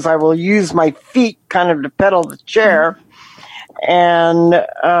do is I will use my feet kind of to pedal the chair and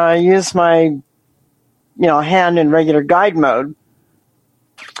use my hand in regular guide mode,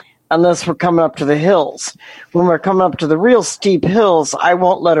 unless we're coming up to the hills. When we're coming up to the real steep hills, I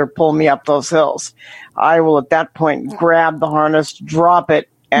won't let her pull me up those hills. I will at that point grab the harness, drop it,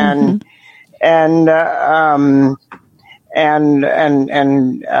 and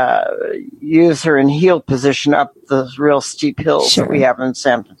use her in heel position up the real steep hills that we have in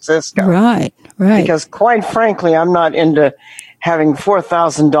San Francisco. Right. Because quite frankly, I'm not into having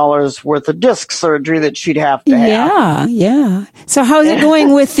 $4,000 worth of disc surgery that she'd have to have. Yeah. So how's it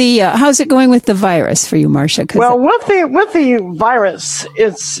going with the virus for you, Marcia? Well, with the virus,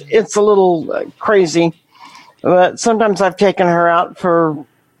 it's a little crazy. But sometimes I've taken her out for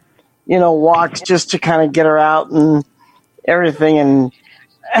walks just to kind of get her out and everything, and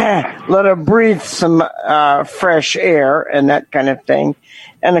let her breathe some fresh air and that kind of thing.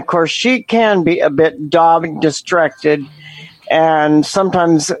 And of course, she can be a bit dog distracted, and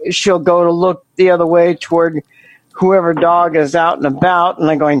sometimes she'll go to look the other way toward whoever dog is out and about,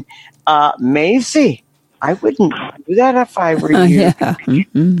 and I'm going, Maisie, I wouldn't do that if I were you.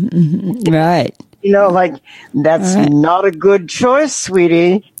 Right. That's not a good choice,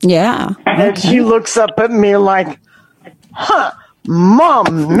 sweetie. Yeah. And she looks up at me like,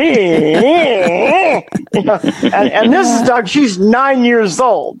 Mommy. And this is dog, she's 9 years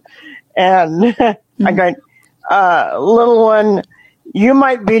old. And I'm going, little one, you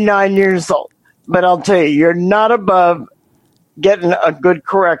might be 9 years old, but I'll tell you, you're not above getting a good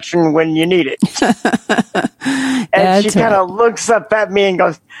correction when you need it. And she kind of looks up at me and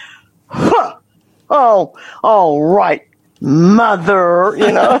goes, oh, all right, mother.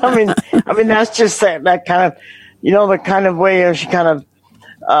 I mean, that's just that kind of, the kind of way she kind of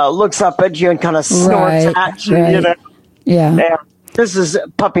looks up at you and kind of snorts at you. Yeah. This is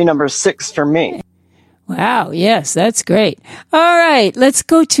puppy number 6 for me. Wow. Yes, that's great. All right, let's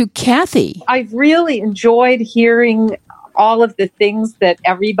go to Kathy. I've really enjoyed hearing all of the things that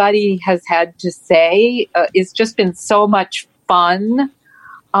everybody has had to say. It's just been so much fun.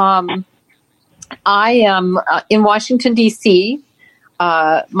 I am in Washington, D.C.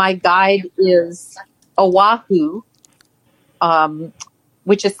 My guide is Oahu,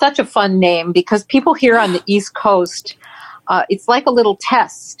 which is such a fun name because people here on the East Coast, it's like a little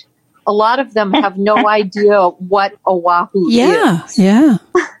test. A lot of them have no idea what Oahu is. Yeah.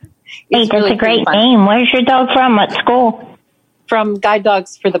 Hey, that's a great name. Where's your dog from? What school? From Guide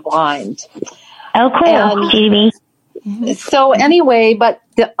Dogs for the Blind. Oh, cool. GB. So anyway,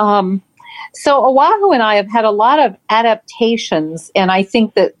 so Oahu and I have had a lot of adaptations, and I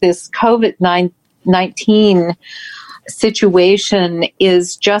think that this COVID-19 situation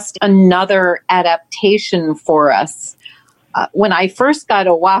is just another adaptation for us. When I first got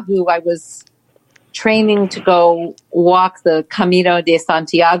Oahu, I was training to go walk the Camino de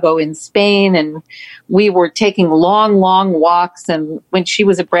Santiago in Spain, and we were taking long, long walks, and when she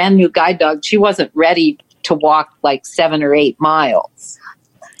was a brand new guide dog, she wasn't ready to walk like 7 or 8 miles.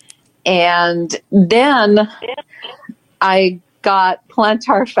 And then I got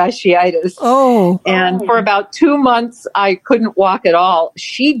plantar fasciitis. And for about 2 months, I couldn't walk at all.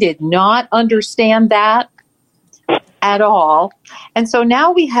 She did not understand that at all. And so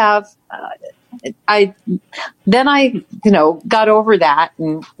now we have, I got over that,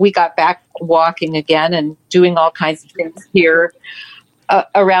 and we got back walking again and doing all kinds of things here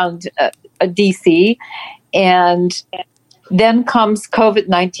around DC. And then comes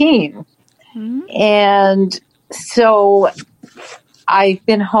COVID-19. And so I've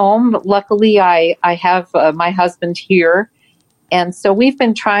been home. Luckily, I have my husband here, And so we've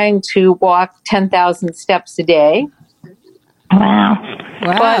been trying to walk 10,000 steps a day. Wow.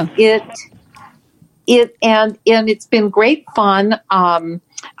 But it's been great fun. I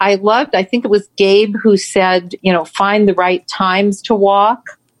think it was Gabe who said, find the right times to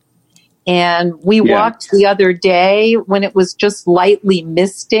walk. And we walked the other day when it was just lightly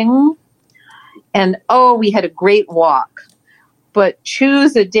misting. And we had a great walk. But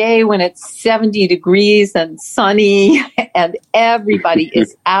choose a day when it's 70 degrees and sunny and everybody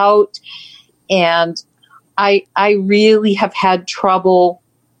is out. And I really have had trouble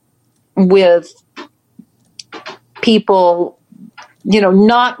with people,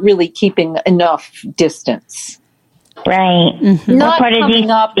 not really keeping enough distance. Right. Mm-hmm. Not coming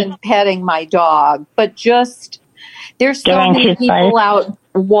up and petting my dog, but just there's so many people out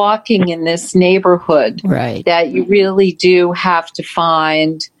walking in this neighborhood that you really do have to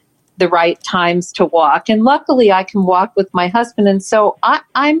find the right times to walk. And luckily I can walk with my husband. And so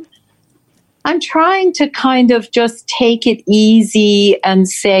I'm trying to kind of just take it easy and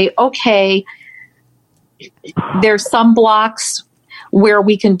say, okay, there's some blocks where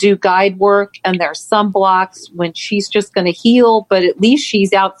we can do guide work, and there's some blocks when she's just going to heel, but at least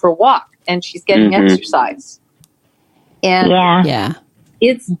she's out for a walk and she's getting exercise. And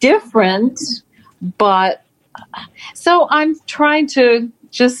it's different, but so I'm trying to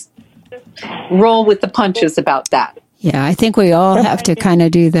just roll with the punches about that. Yeah, I think we all have to kind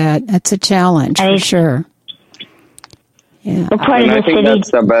of do that. That's a challenge for sure. Yeah. And I think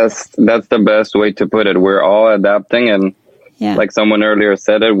that's the best way to put it. We're all adapting, and like someone earlier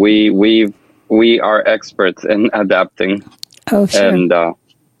said it, we are experts in adapting. Oh, sure.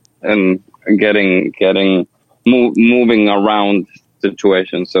 And getting moving around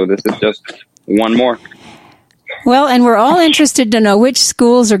situations. So this is just one more. Well, and we're all interested to know which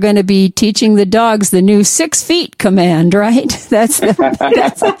schools are going to be teaching the dogs the new 6 feet command, right? Well,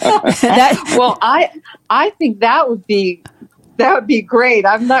 I think that would be great.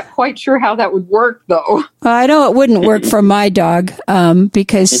 I'm not quite sure how that would work, though. Well, I know it wouldn't work for my dog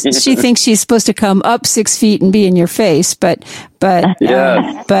because she thinks she's supposed to come up 6 feet and be in your face. But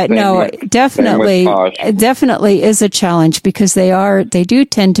no, definitely is a challenge because they do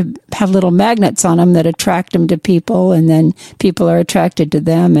tend to have little magnets on them that attract them to people, and then people are attracted to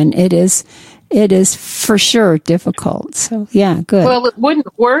them, and it is for sure difficult. So, yeah, good. Well, it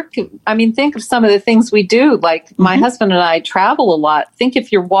wouldn't work. I mean, think of some of the things we do. Like my husband and I travel a lot. Think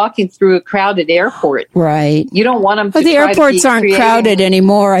if you're walking through a crowded airport. Right. You don't want them to the airports aren't crowded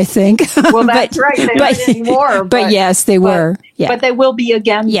anymore, I think. Well, that's right. They're not anymore. But yes, they were. Yeah. But they will be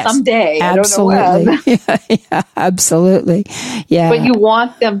again someday. Absolutely. I don't know when. Yeah, absolutely. Yeah. But you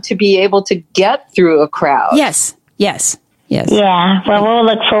want them to be able to get through a crowd. Yes. Yes. Yeah. Well, we'll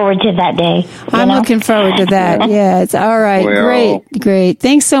look forward to that day. I'm looking forward to that. Yeah. It's all right. Great.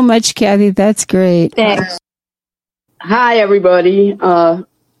 Thanks so much, Kathy. That's great. Thanks. Hi, everybody.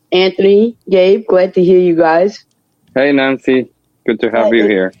 Anthony, Gabe, glad to hear you guys. Hey, Nancy. Good to have you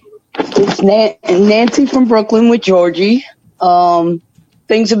here. It's Nancy from Brooklyn with Georgie.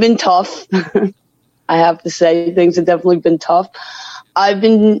 Things have been tough. I have to say, things have definitely been tough. I've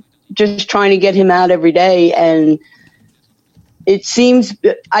been just trying to get him out every day, and it seems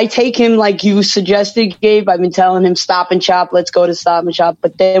I take him like you suggested, Gabe. I've been telling him Stop and Shop, let's go to Stop and Shop,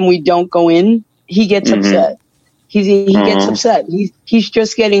 but then we don't go in. He gets upset. He gets upset. He's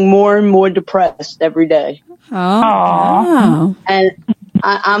just getting more and more depressed every day. Oh. And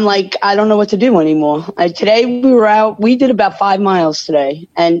I'm like, I don't know what to do anymore. Today we were out. We did about 5 miles today,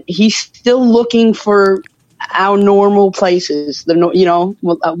 and he's still looking for our normal places.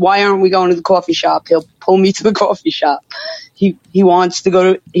 Why aren't we going to the coffee shop? He'll pull me to the coffee shop. He wants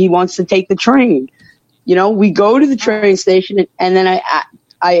to take the train. We go to the train station, and then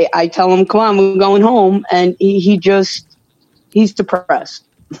I tell him, come on, we're going home. And he's depressed.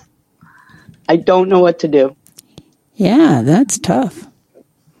 I don't know what to do. Yeah, that's tough.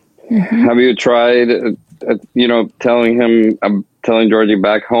 Mm-hmm. Have you tried, telling Georgie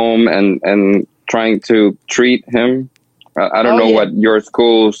back home and trying to treat him? I don't know what your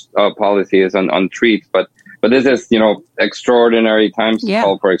school's policy is on treats, but this is, extraordinary times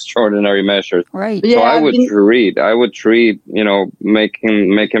call for extraordinary measures. Right. So I would treat, make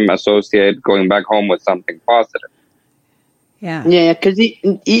him associate going back home with something positive. Yeah. Yeah, because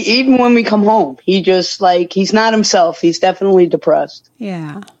even when we come home, he just he's not himself. He's definitely depressed.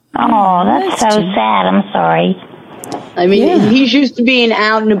 Yeah. Oh, that's so sad. I'm sorry. I mean, he's used to being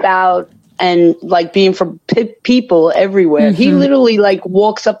out and about and like being from people everywhere. He literally like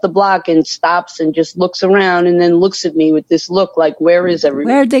walks up the block and stops and just looks around and then looks at me with this look like, where is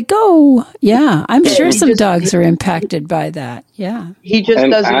everyone? Where'd they go? Yeah, I'm sure some dogs are impacted by that. Yeah. He just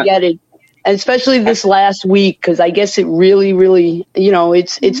doesn't get it. And especially this last week, because I guess it really, really,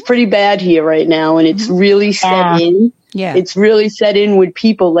 it's pretty bad here right now, and it's really set in. Yeah. It's really set in with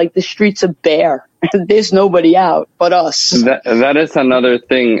people, like the streets are bare. There's nobody out but us. That is another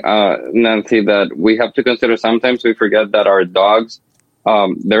thing, Nancy, that we have to consider. Sometimes we forget that our dogs,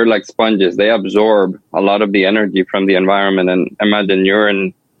 they're like sponges. They absorb a lot of the energy from the environment. And imagine you're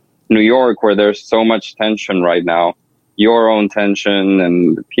in New York where there's so much tension right now. Your own tension,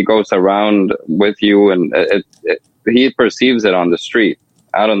 and he goes around with you, and he perceives it on the street,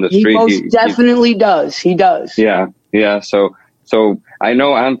 out on the street. He most definitely does. He does. Yeah. So I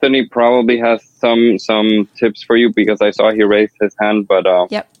know Anthony probably has some tips for you, because I saw he raised his hand. But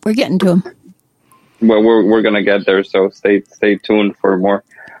yep, we're getting to him. Well, we're gonna get there. So stay tuned for more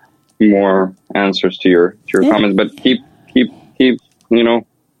answers to your comments. But keep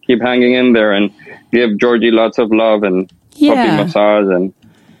hanging in there and give Georgie lots of love and puppy massage and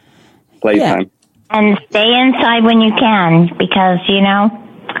playtime. And stay inside when you can, because,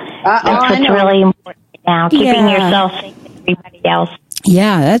 that's what's really important now, keeping yourself safe and everybody else.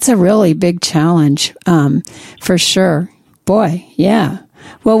 Yeah, that's a really big challenge, for sure. Boy, yeah.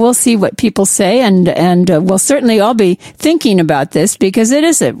 Well, we'll see what people say, and we'll certainly all be thinking about this, because it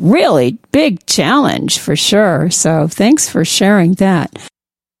is a really big challenge for sure. So thanks for sharing that.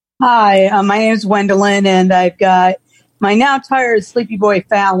 Hi, my name is Wendelin, and I've got my now tired sleepy boy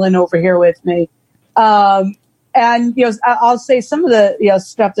Fallon over here with me. And, I'll say some of the,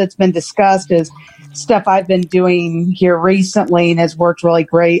 stuff that's been discussed is stuff I've been doing here recently and has worked really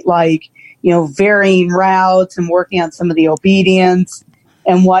great, like, varying routes and working on some of the obedience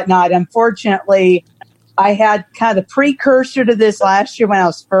and whatnot. Unfortunately, I had kind of the precursor to this last year when I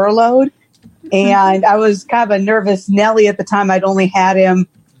was furloughed, and I was kind of a nervous Nelly at the time. I'd only had him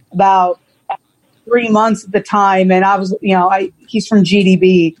about 3 months at the time, and I was, he's from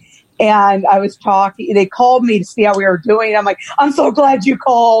GDB, and I was talking. They called me to see how we were doing. I'm like, I'm so glad you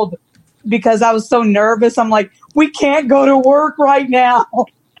called, because I was so nervous. I'm like, we can't go to work right now.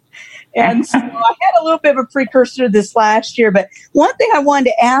 And so I had a little bit of a precursor this last year. But one thing I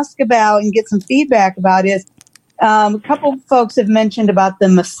wanted to ask about and get some feedback about is a couple of folks have mentioned about the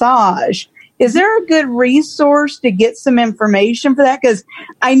massage. Is there a good resource to get some information for that? Because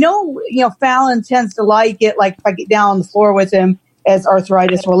I know, Fallon tends to like it, like if I get down on the floor with him, as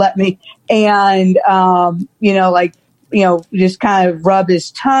arthritis will let me, and, just kind of rub his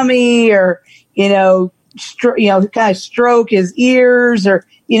tummy, or, kind of stroke his ears, or,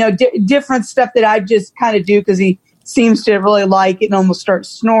 different stuff that I just kind of do because he seems to really like it and almost start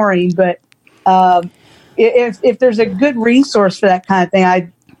snoring. But if there's a good resource for that kind of thing,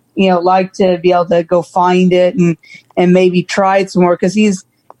 I'd like to be able to go find it and maybe try it some more, because he's,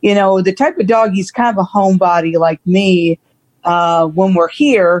 the type of dog, he's kind of a homebody like me. When we're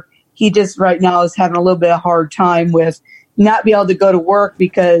here, he just right now is having a little bit of a hard time with not being able to go to work,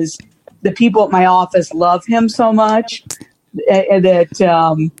 because the people at my office love him so much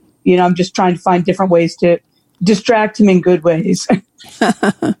that, I'm just trying to find different ways to distract him in good ways.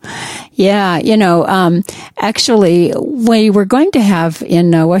 Yeah, actually, we were going to have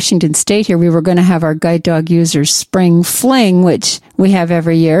in Washington State here, we were going to have our Guide Dog Users Spring Fling, which we have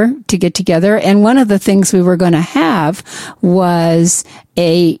every year to get together. And one of the things we were going to have was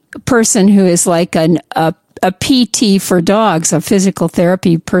a person who is like a PT for dogs, a physical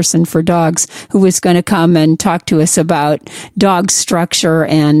therapy person for dogs, who was going to come and talk to us about dog structure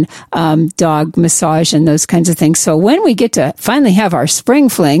and dog massage and those kinds of things. So when we get to finally have our spring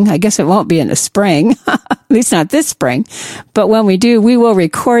fling, I guess it won't be in the spring, at least not this spring, but when we do, we will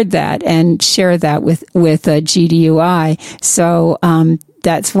record that and share that with GDUI. So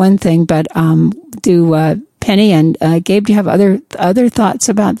that's one thing. But do Penny and Gabe, do you have other thoughts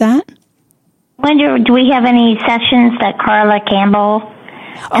about that? Do we have any sessions that Carla Campbell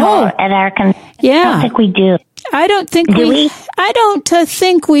at our convention? Yeah. I don't think we do. I don't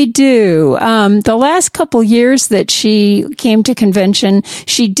think we do. The last couple years that she came to convention,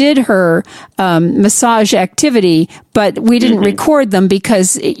 she did her massage activity, but we didn't record them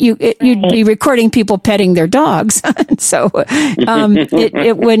because you'd be recording people petting their dogs, so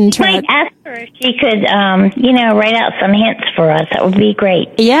it wouldn't turn. Might ask her if she could, write out some hints for us. That would be great.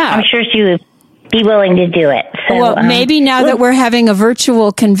 Yeah, I'm sure she would. be willing to do it. So, well, maybe now that we're having a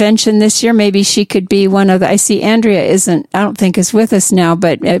virtual convention this year, maybe she could be one of the. I see Andrea I don't think is with us now,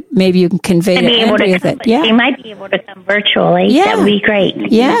 but maybe you can convey to Andrea that. Yeah, she might be able to come virtually. Yeah, that would be great.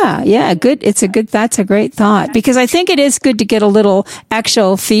 Yeah, good. That's a great thought, because I think it is good to get a little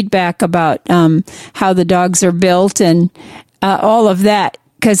actual feedback about how the dogs are built and all of that.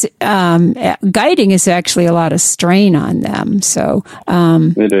 Because guiding is actually a lot of strain on them. So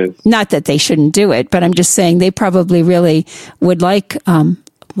it is. Not that they shouldn't do it, but I'm just saying they probably really would like a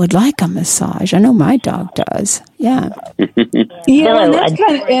massage. I know my dog does. Yeah.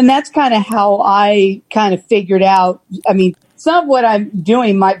 And that's kind of how I kind of figured out. I mean, some of what I'm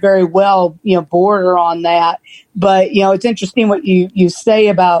doing might very well, border on that. But it's interesting what you say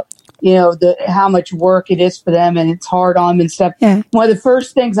about how much work it is for them, and it's hard on them and stuff. Yeah. One of the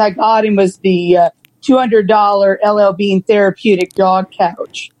first things I got him was the $200 LL Bean therapeutic dog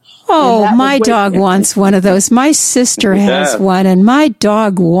couch. Oh, my dog wants one of those. My sister has one, and my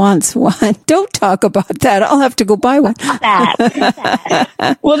dog wants one. Don't talk about that. I'll have to go buy one.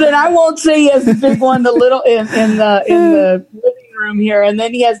 Well, then I won't say he has the big one, the little in the living room here, and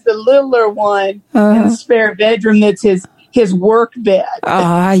then he has the littler one in the spare bedroom. That's his work bed.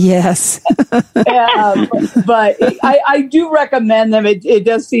 Ah, yes. But I do recommend them. It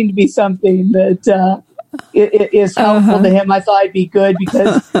does seem to be something that it is helpful to him. I thought it'd be good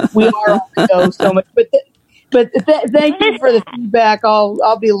because we are on the go so much. But thank you for the feedback.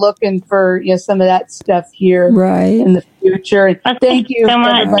 I'll be looking for some of that stuff here in the future. And thank you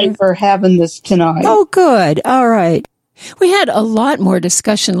everybody for having this tonight. Oh, good. All right. We had a lot more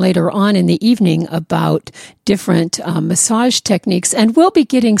discussion later on in the evening about different massage techniques, and we'll be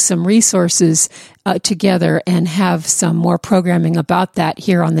getting some resources together and have some more programming about that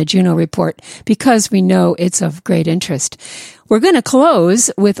here on the Juno Report, because we know it's of great interest. We're going to close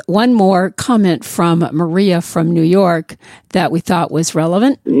with one more comment from Maria from New York that we thought was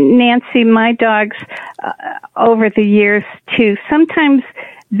relevant. Nancy, my dogs, over the years too, sometimes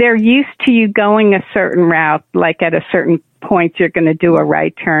they're used to you going a certain route, like at a certain point you're going to do a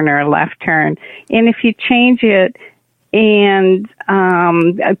right turn or a left turn. And if you change it and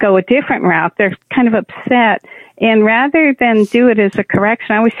go a different route, they're kind of upset. And rather than do it as a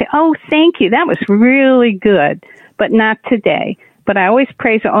correction, I always say, oh, thank you. That was really good, but not today. But I always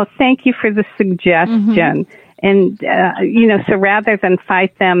praise, oh, thank you for the suggestion. And, so rather than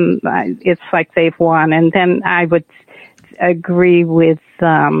fight them, it's like they've won. And then I would agree with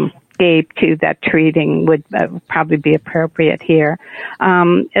Gabe too that treating would probably be appropriate here.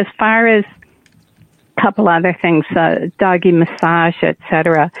 As far as a couple other things, doggy massage,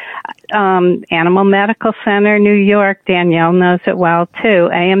 etc. Animal Medical Center, New York. Danielle knows it well too.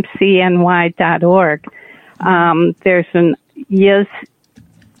 AMCNY.org. There's an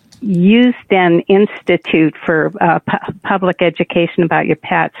Usden Institute for public education about your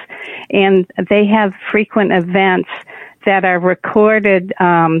pets, and they have frequent events that are recorded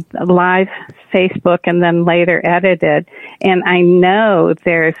live Facebook and then later edited. And I know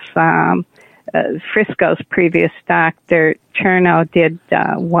there's Frisco's previous Dr. Cherno did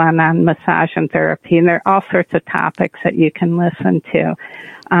one on massage and therapy, and there are all sorts of topics that you can listen to.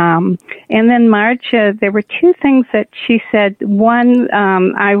 And then Marge, there were two things that she said. One,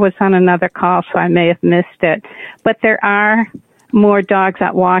 I was on another call, so I may have missed it, but there are more dogs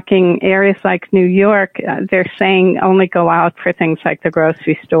out walking. Areas like New York, they're saying only go out for things like the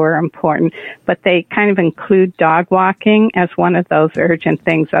grocery store are important, but they kind of include dog walking as one of those urgent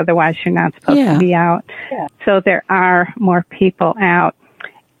things. Otherwise, you're not supposed to be out. Yeah. So there are more people out.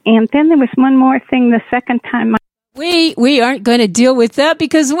 And then there was one more thing the second time. We aren't going to deal with that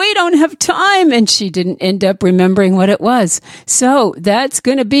because we don't have time. And she didn't end up remembering what it was. So that's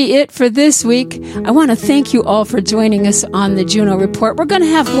going to be it for this week. I want to thank you all for joining us on the Juno Report. We're going to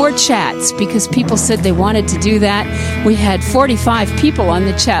have more chats because people said they wanted to do that. We had 45 people on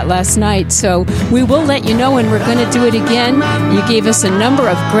the chat last night. So we will let you know when we're going to do it again. You gave us a number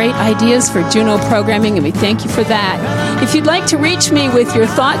of great ideas for Juno programming, and we thank you for that. If you'd like to reach me with your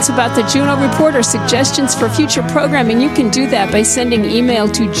thoughts about the Juno Report or suggestions for future programming, you can do that by sending email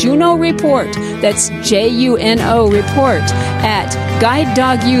to Juno Report, that's JUNO Report, at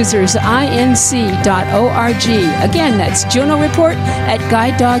guidedogusersinc.org. Again, that's Juno Report at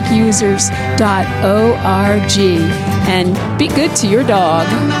guidedogusersinc.org. And be good to your dog.